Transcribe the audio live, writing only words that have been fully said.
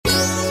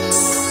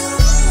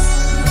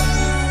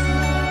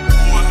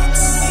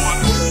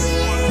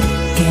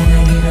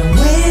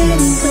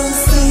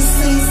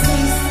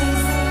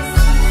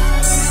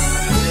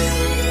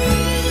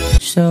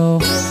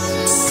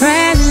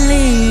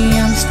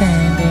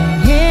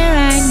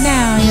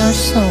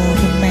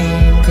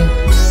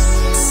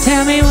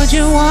what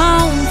you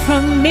want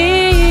from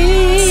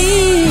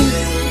me.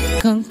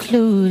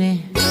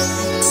 Concluding,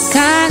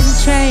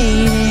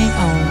 concentrating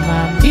on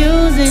my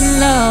abusing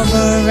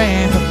lover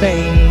and her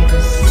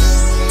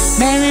babies.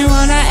 Made me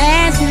wanna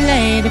ask you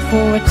later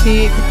for a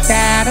ticket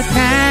out of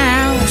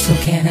town. So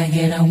can I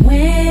get a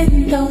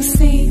window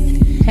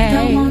seat? Hey.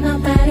 Don't want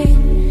nobody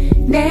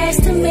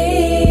next to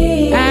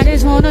me. I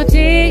just want a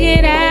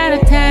ticket out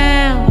of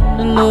town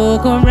to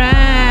look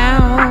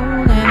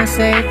around and to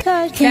say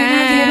touchdown. Can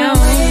I get a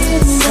window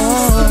seat?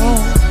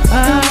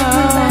 Don't want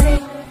nobody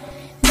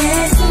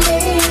next to me.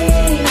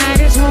 I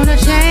just want a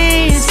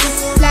chance to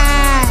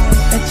fly,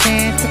 a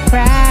chance to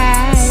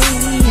cry,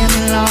 and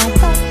a long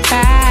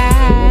bye.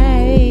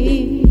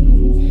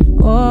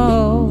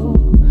 Oh,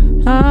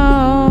 oh.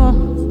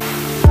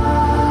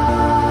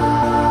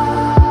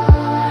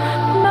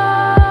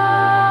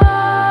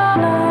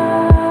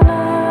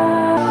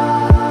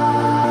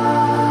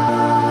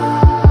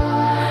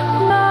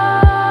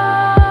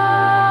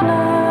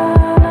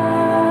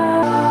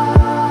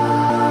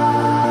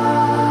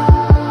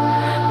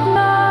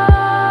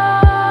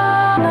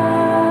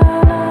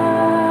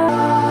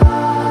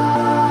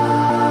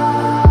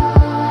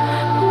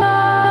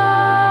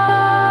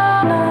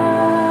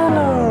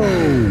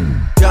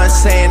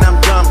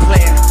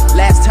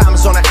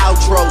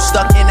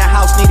 Stuck in the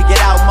house, need to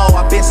get out more.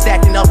 I've been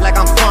stacking up like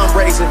I'm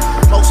fundraising.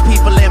 Most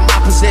people in my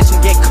position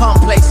get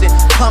complacent.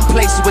 Come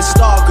places with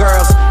star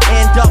girls,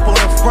 end up on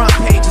the front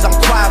pages. I'm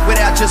quiet with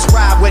it, I just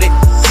ride with it.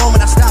 The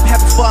moment I stop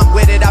having fun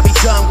with it, I'll be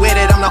done with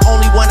it. I'm the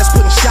only one that's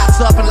putting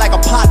shots up, and like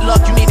a potluck,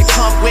 you need to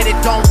come with it.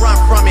 Don't run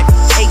from it.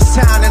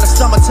 H-Town in the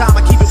summertime,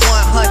 I keep it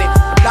 100.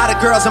 Lot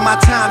of girls in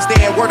my times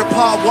there, word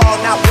apart wall,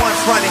 not one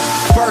fronted.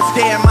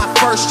 Birthday in my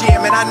first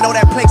year, man, I know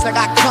that place like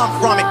I come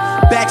from it.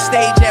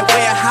 Backstage at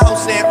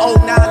warehouse in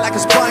 09 like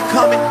it's fun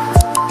coming.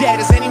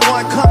 Dad, is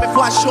anyone coming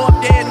before I show up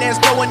there and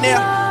there's no one there?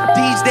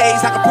 These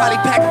days I could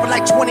probably pack it for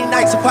like 20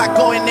 nights if I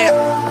go in there.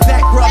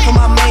 Back girl for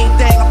my main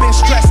thing, I've been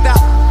stressed out.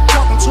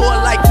 Talking to her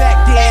like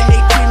back then,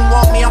 they didn't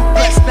want me, I'm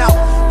blessed now.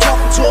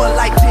 Talking to her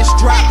like this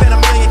drop and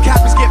 1 million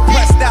copies get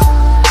pressed out.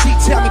 She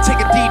tell me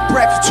take a deep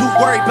breath, you're too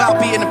worried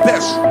about being the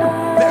best.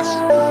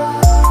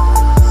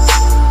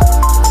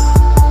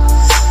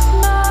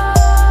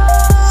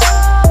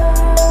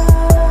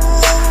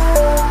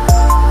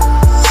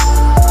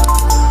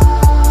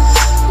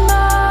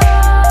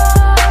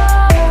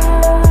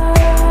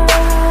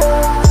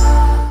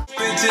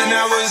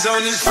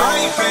 On this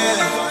flight plan,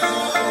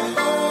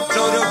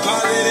 told the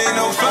pilot ain't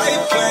no flight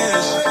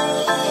plans.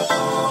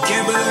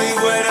 Can't believe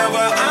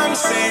whatever I'm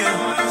saying,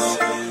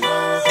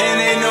 and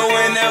they know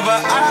whenever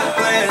I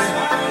land.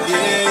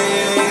 Yeah.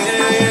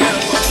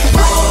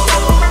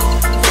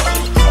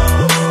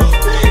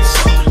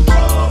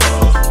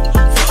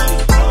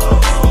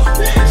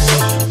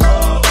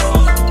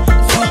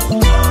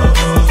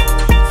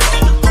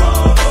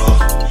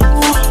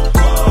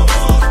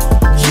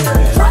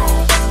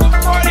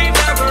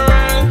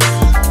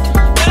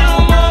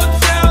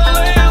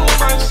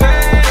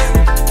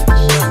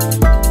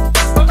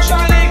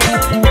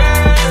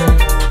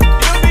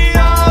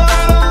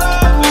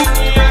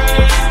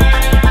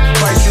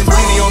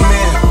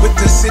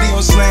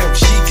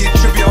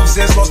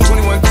 Lost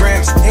 21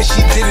 grams, and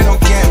she did it on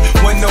cam.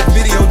 Wasn't no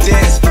video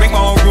dance, make my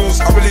own rules.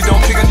 I really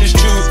don't pick, I just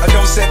choose. I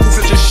don't set things,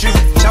 I just shoot.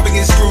 Chopping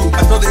and screw,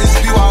 I thought that it's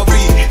BYOB.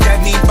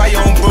 That need buy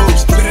your own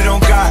boobs, put it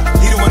on God.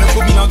 He the one that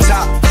put me on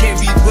top. Can't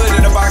be put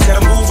in a box,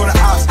 gotta move on the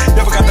ops.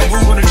 Never got that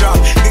move on the drop.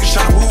 Niggas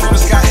tryna move on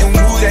the sky and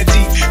move that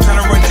deep.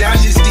 Tryna run down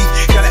shit steep.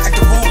 Gotta act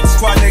a fool with the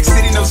squad, next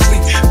city, no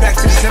sleep. Back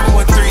to the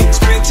 713.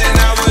 Spent 10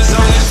 hours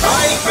on this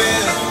flight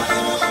plan.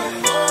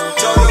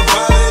 Told the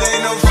pilot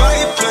ain't no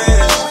flight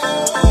plan.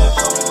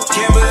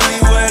 Can't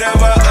believe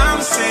whatever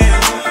I'm saying,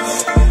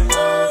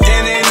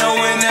 and they know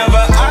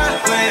whenever I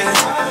land.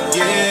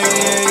 Yeah.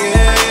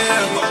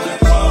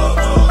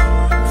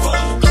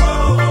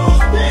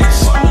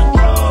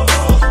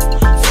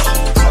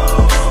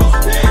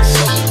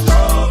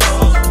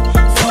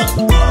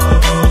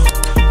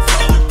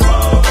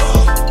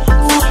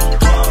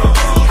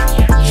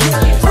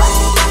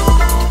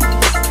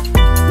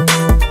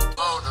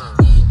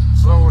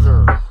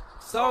 Soldier.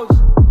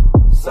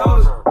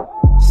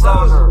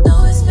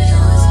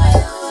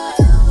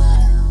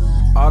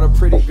 All the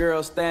pretty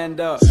girls stand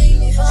up.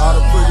 All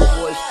the pretty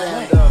boys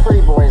stand up.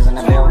 Pretty boys in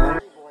the building.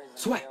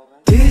 Swag.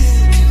 This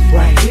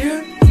right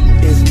here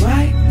is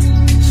my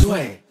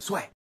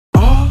swag.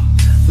 All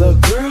the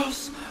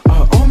girls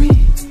are on me.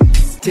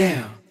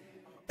 Down.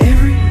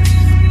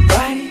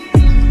 Everybody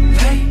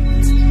pay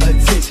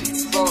attention.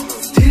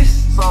 This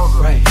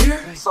right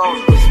here is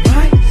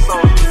my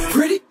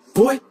pretty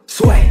boy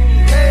swag.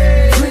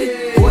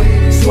 Pretty boy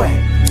swag.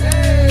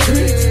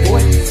 Pretty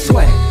boy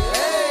swag.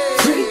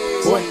 Pretty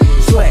boy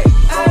swag.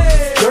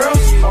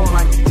 Girls on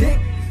my dick.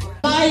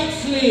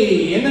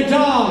 Lightly in the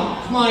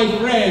dark, my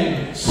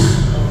friends.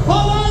 For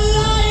a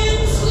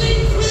lion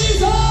sleeps with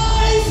his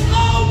eyes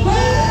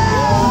open.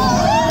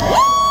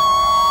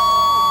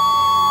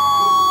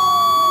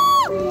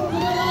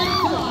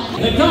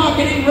 The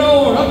darkening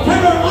roar of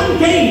terror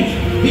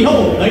uncaged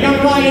Behold, they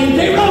got Ryan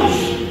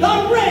DeRoche,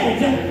 the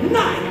Red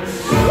Knights.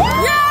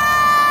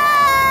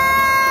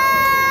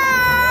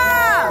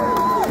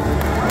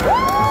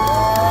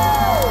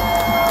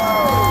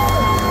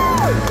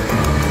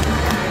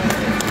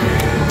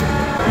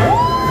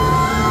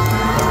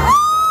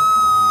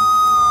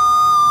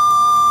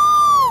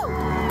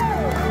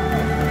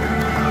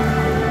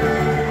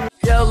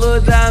 Yellow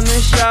diamond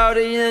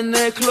shawty in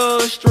that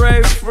club,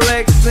 straight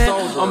flexing.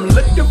 I'm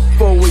looking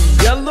for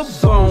a yellow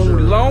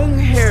bone, long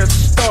hair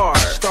star.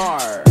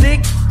 Thick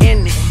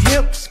in the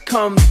hips,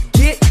 come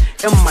get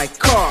in my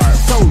car.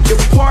 So you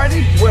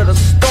party with a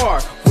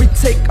star, we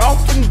take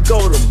off and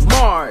go to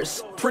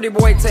Mars. Pretty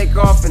boy take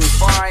off in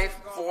 5,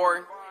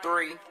 4,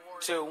 3,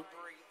 2,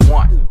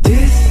 1.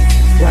 This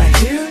right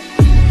here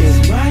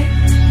is my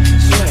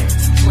swag.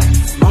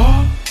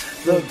 All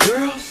the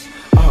girls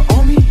are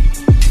on me,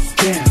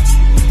 damn.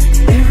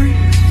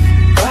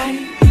 Everybody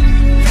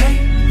pay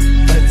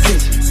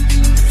attention.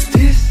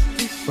 This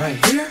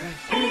right here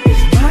is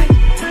my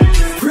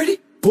pretty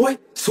boy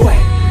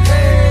swag.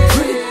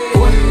 Pretty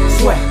boy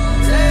swag.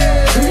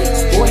 Pretty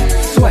boy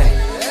swag.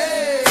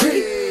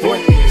 Pretty boy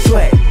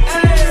swag.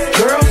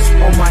 Girls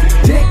on my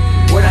dick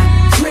when I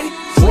pretty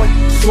boy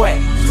swag.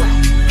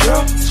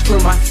 Girl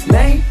scream my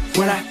name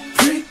when I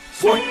pretty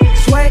boy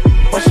swag.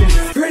 Watch me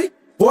pretty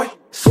boy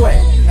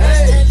swag.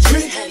 Pretty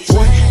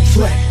boy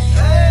swag.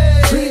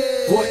 Pretty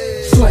boy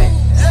swag.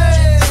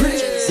 Pretty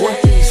boy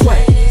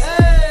swag.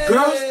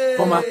 Girls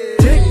on my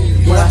dick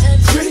when I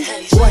pretty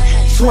boy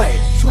swag.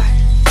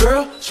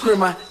 Girl scream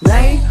my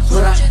name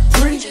when I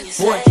pretty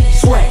boy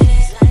swag.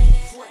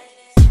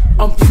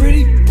 I'm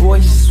pretty boy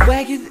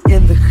swagging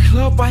in the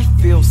club, I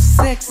feel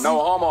sexy. No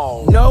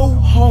homo. No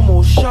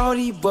homo,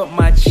 shawty, but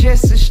my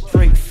chest is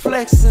straight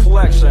flexing.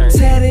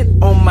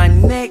 Tatted on my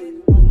neck,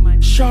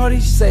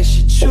 shawty say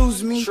she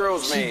choose me.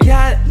 She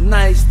got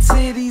nice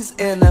titties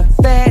and a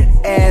fat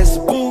ass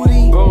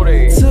booty.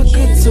 Took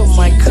her to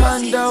my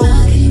condo,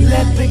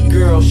 let the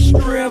girl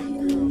strip.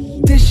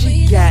 Then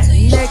she got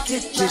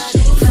naked, then she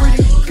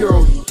pretty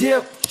girl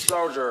dip.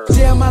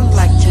 Damn, I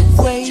like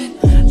the way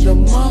the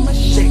mama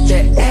shake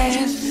that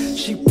ass.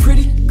 She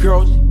pretty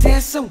girl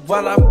dancing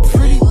while I'm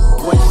pretty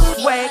boy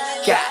swag.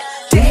 God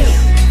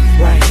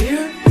damn, right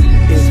here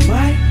is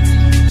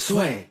my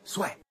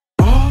swag.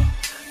 All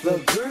the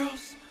girls.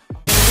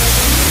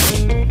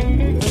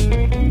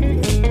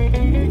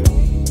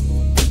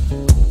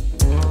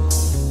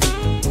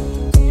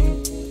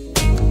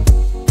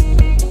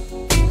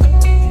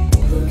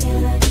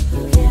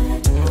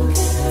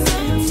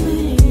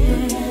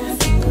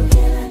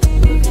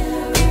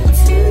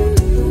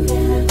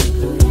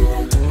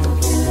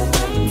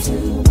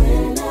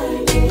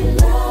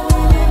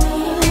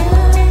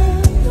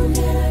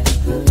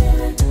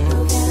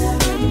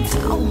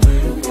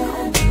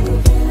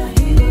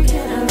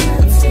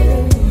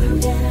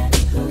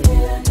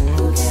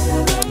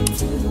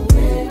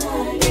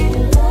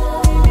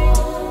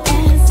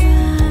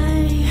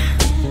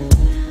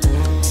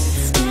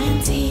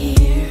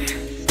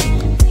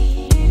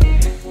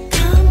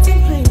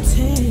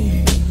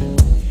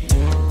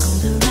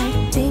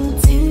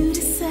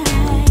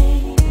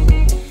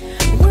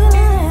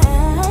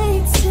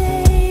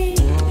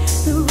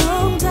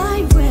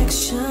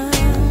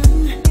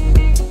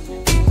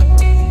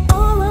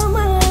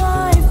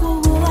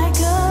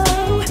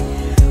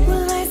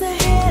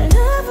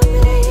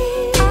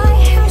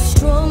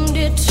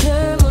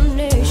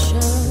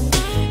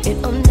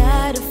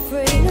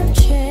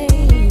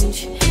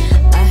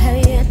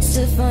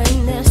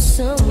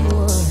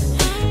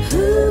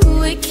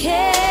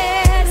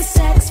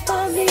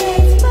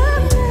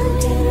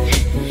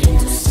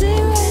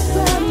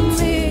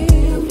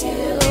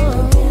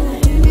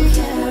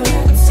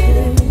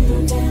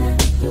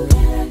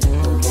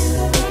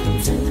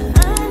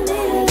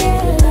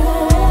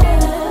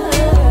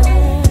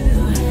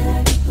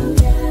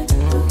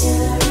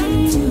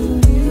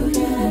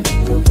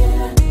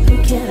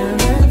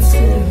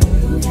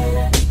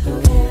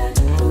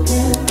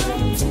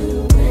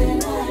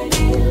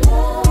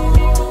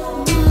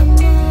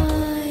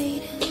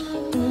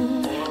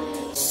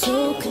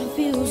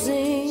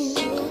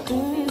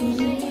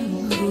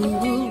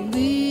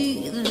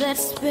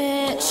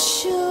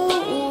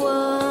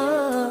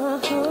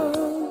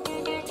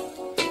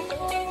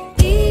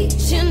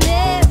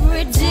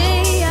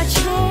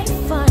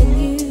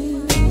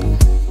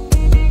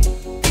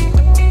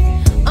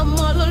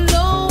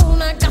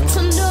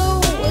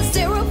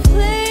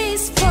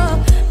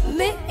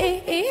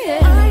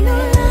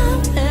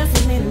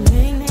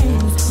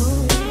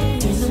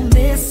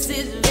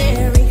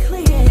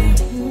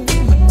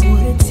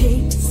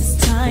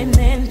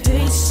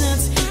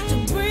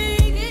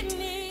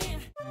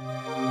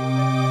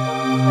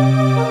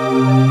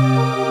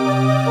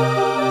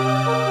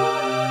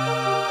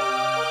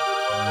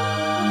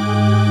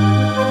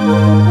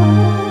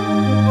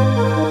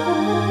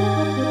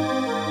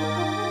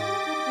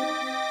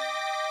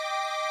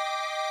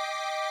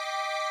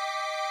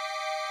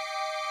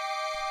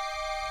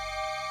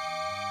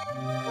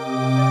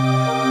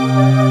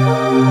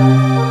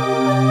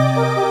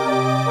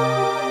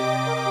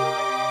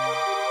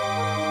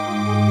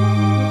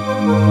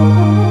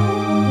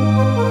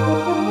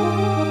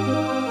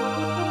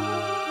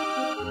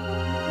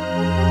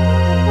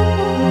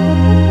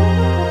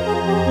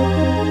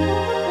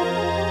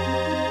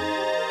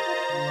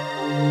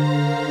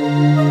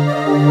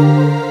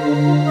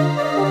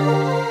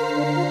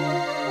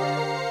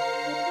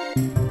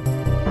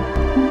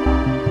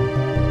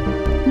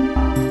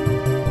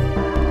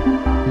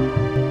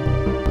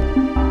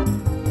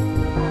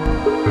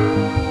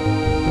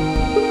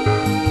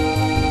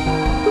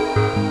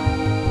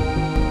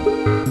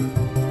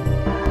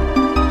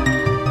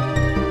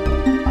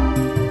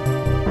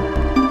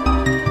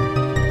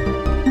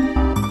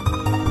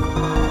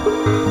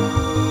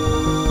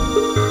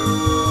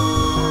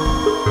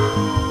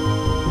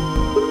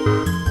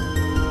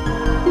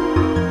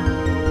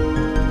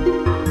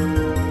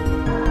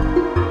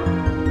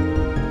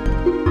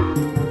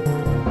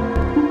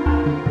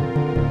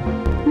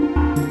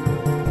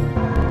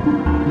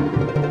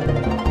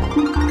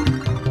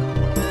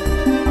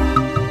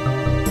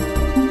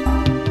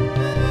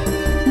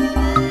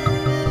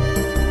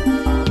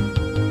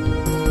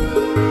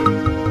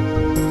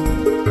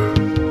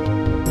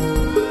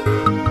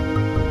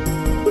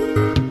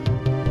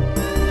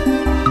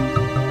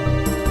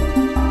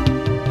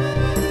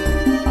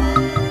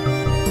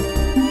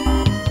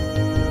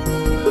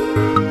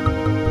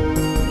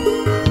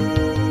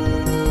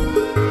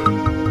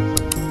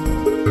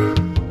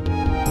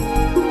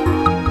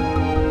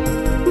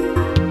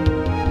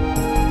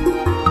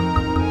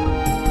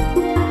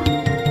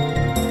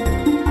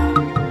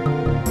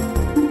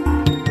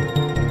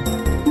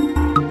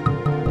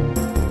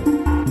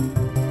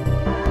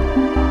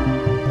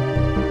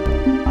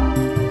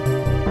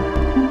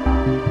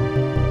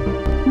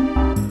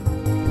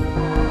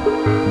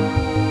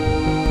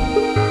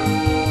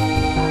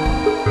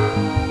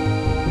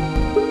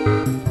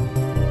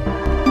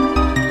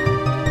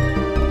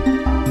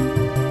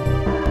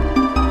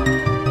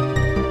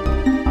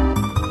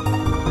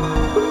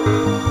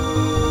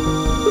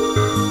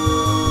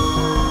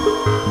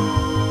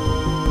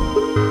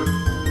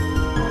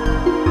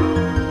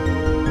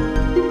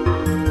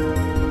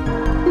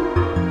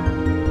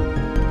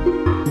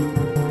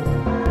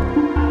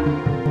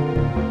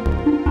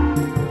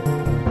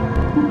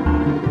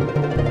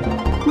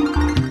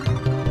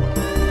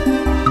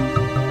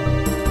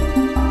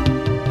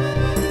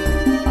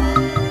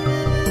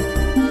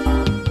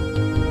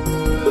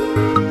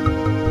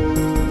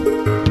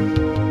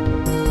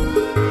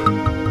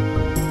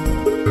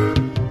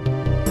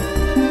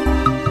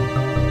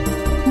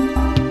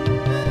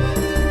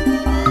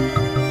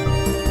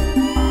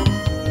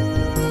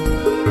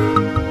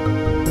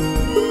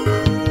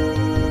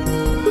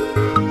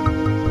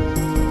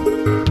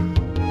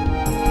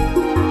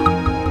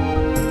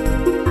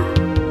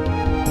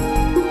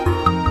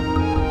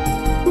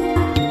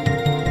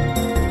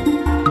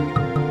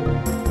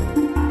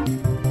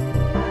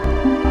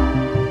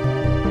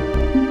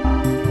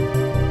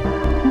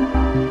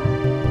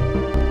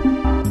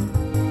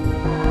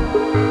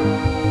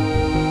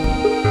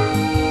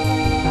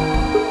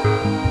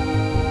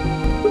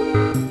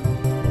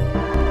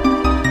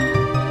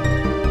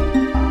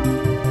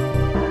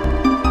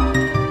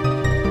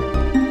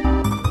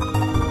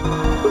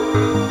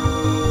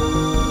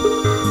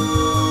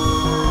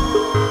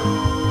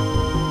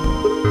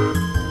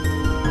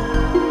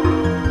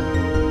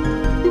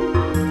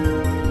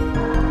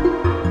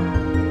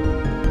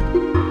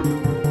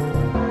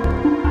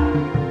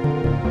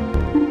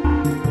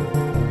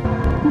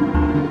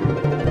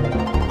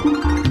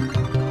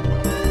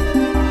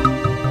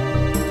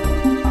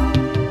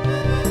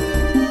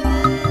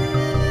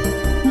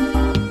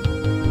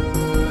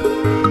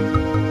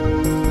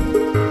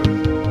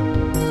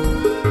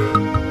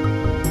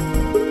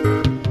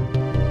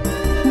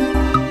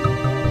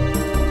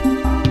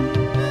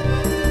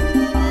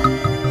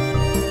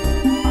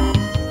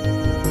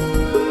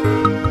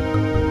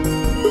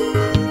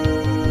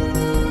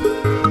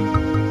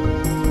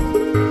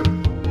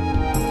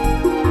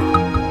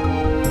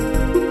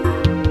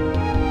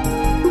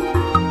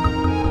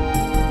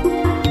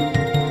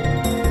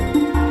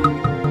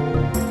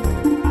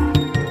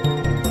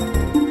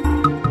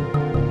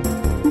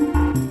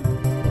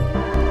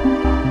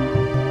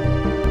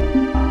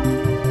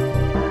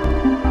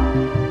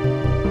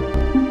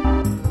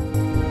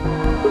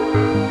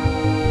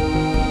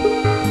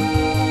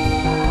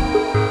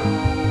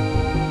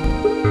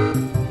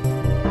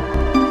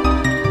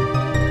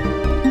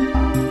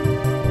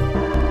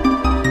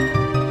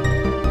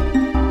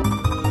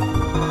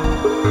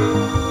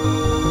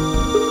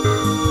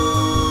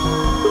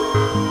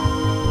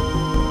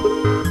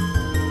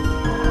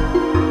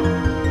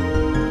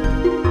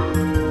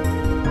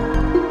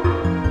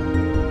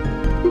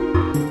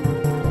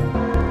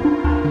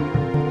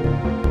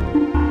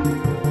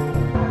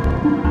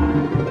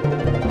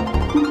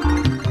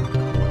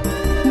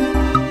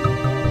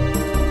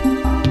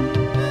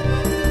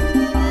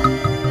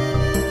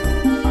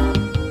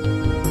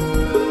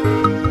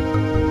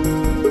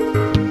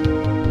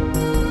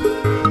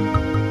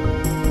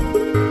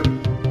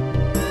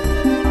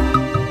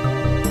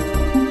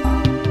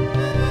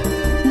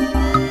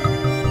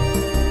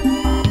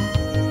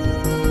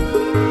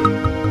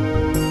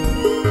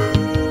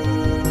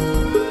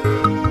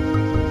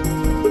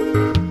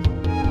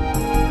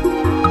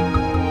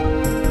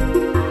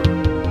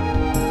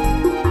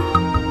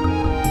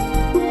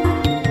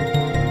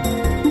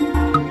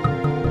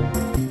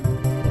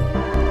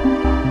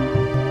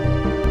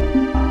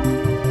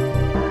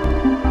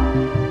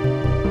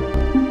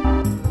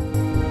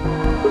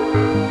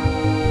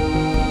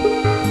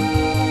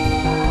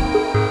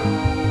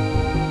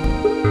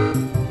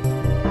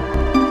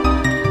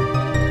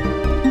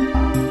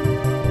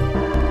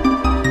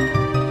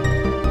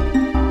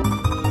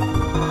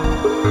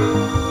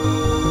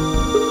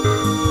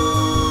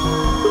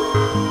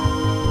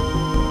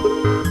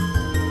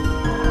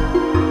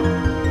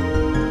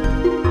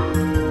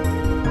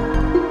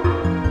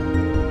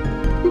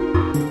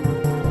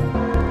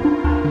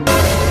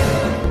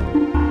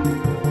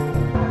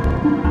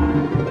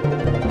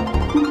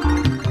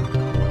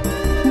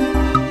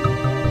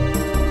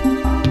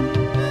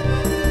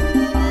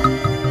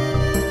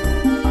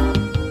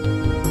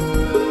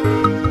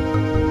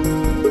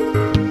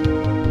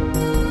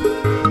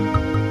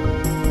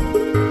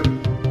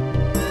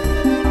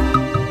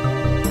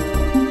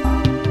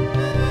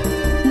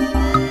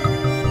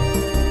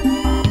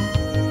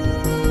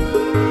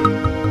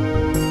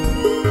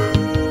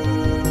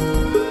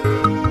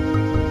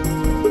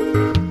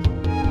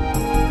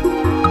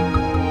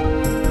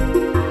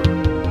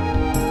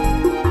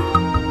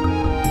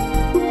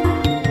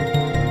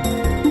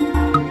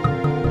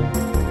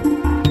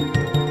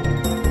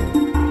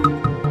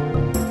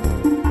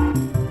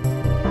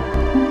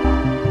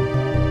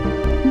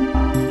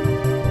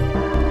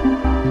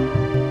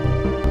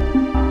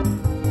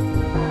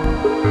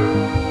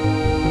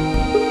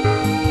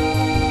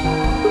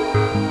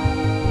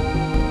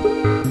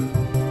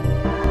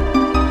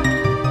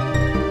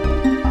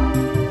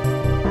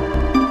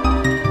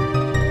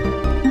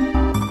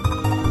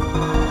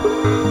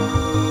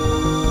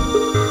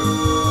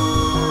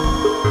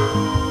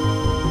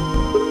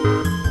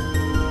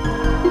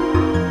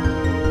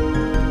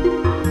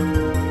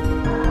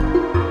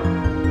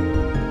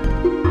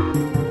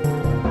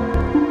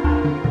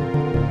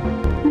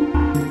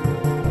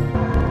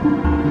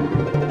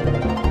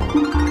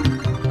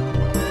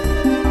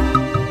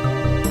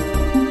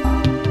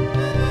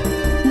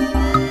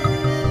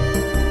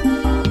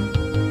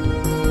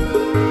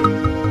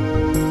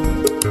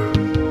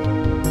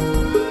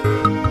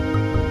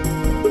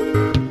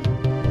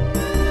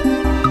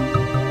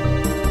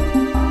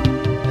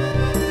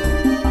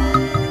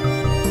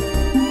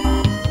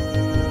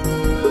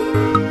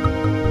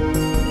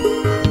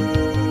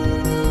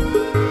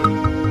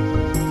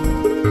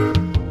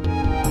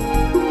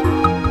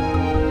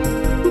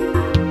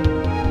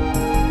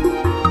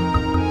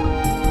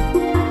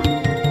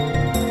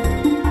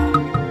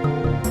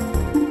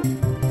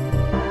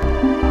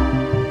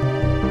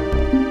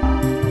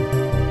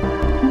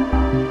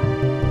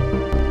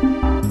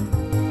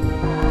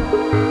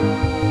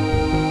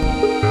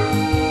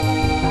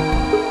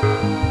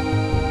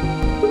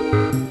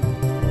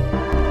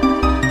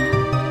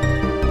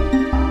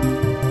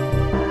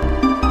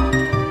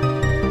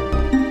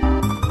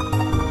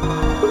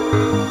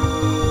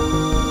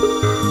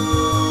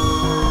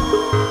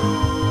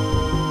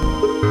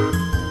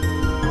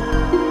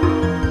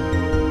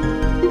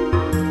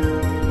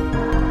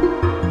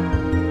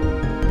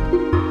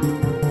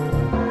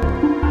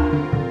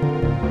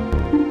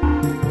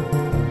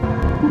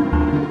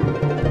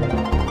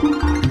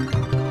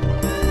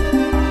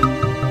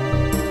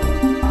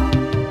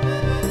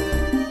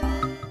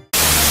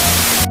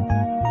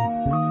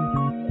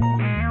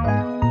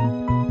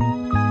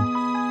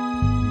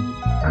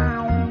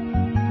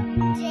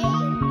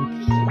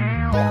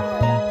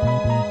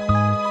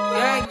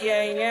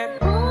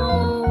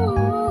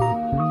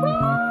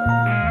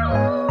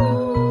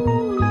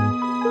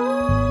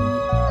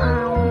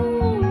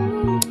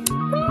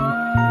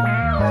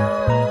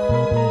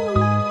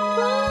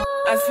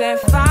 at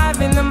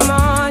 5 in the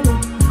morning.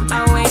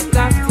 I wake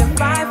up to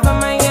 5 for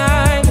my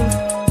yearning.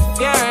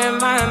 Fear in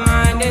my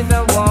mind is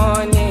a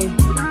warning.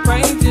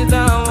 Pray to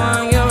the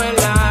one you're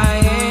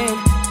relying.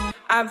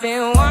 I've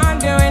been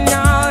wandering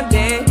all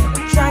day,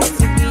 trying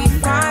to be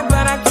fine,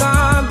 but I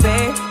can't be.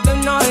 The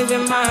noise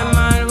in my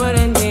mind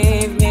wouldn't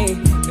leave me.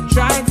 I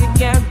tried to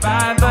get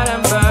by, but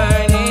I'm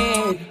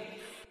burning.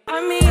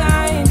 I'm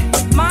behind,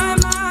 my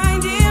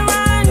mind it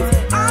runs.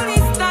 All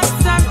these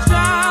thoughts are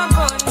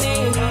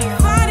troubling me.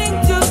 Fighting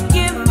to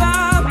give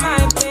up my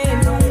pain,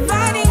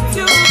 fighting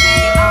to be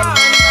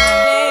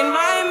on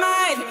my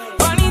mind,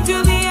 running to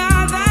the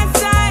other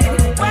side.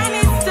 When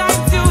it's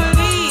time to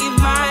leave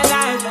my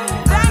life,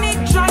 then it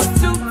tries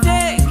to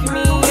take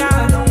me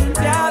out.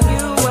 Tell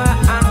you what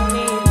I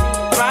need,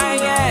 right?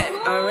 Yeah,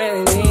 I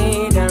really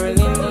need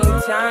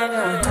time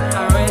now.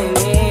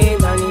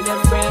 I need a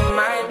free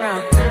mind now.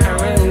 I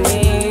really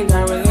need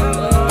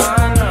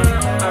mine now.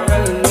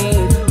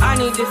 I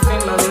need to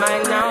free my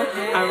mind now.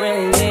 I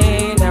really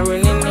need time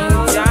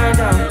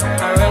now.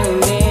 I really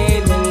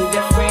need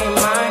a free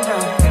mind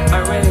now.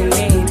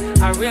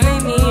 I really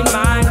need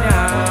mine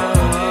now.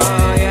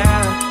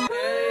 Yeah.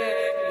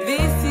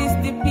 This is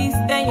the peace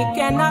that you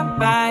cannot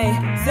buy.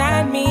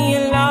 Send me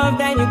your love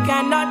that you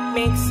cannot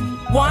mix.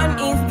 One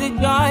is the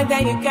joy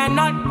that you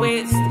cannot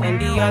waste, and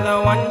the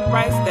other one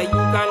price that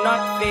you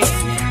cannot fix.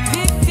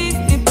 This is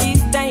the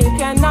peace that you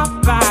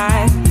cannot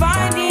buy.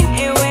 Finding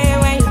a way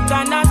where you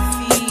cannot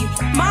see.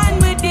 Man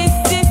with this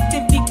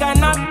system he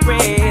cannot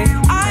break.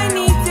 I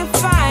need to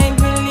find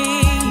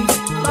relief.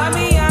 But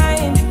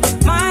behind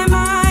my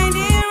mind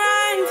it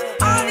runs.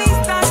 All these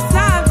thoughts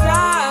are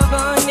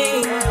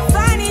troubling.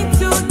 Finding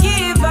to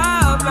give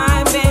up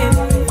my pain,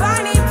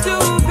 finding to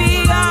be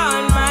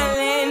on my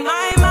lane.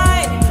 My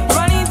mind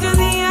running to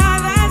the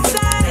other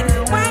side.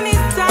 When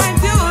it's time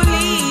to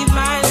leave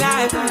my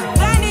life,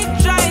 then it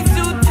tries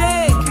to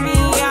take me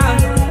out.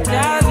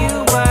 Tell you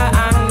what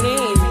I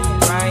need,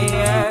 right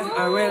here. I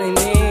really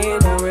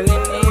need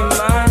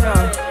mine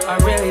now. I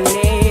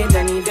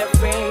need a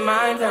free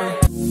mind now.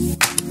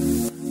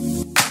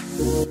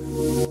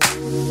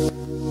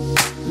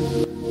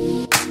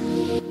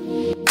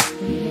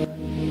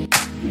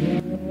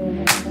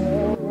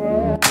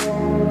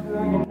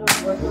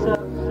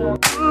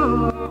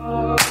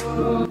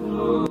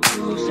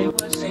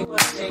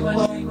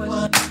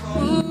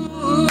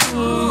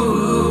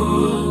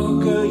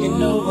 Girl, you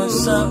know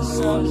what's up.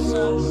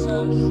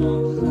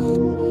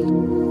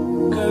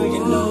 Girl,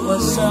 you know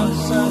what's up.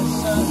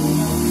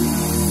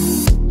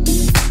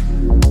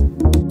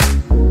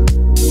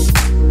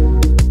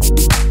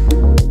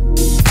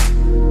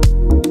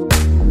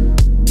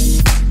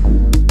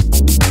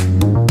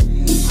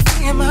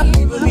 Yeah, my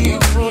people be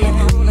rolling.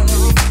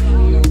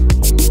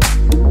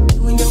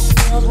 You and your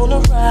girls wanna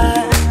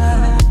ride.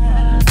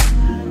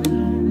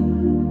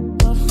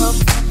 Wanna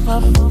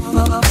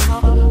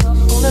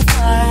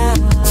ride.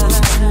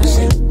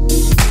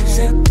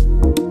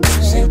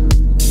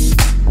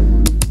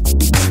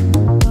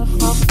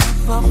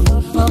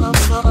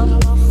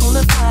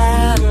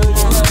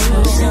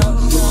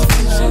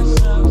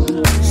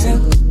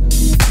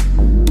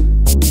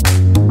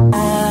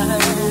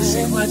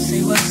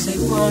 Say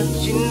what,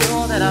 you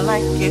know that I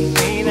like it,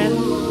 baby.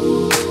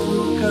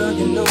 Girl,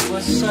 you know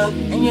what's up,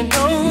 and you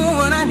know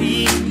what I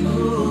need.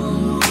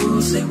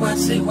 Ooh, say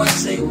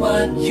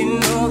what, you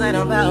know that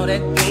I'm about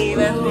it,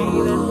 baby.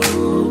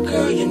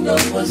 Girl, you know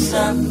what's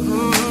up.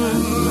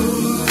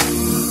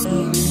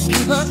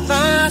 People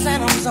thighs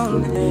and I'm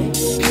zoning.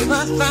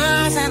 People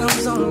thighs and I'm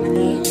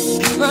zoning.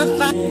 People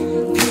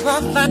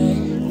thighs.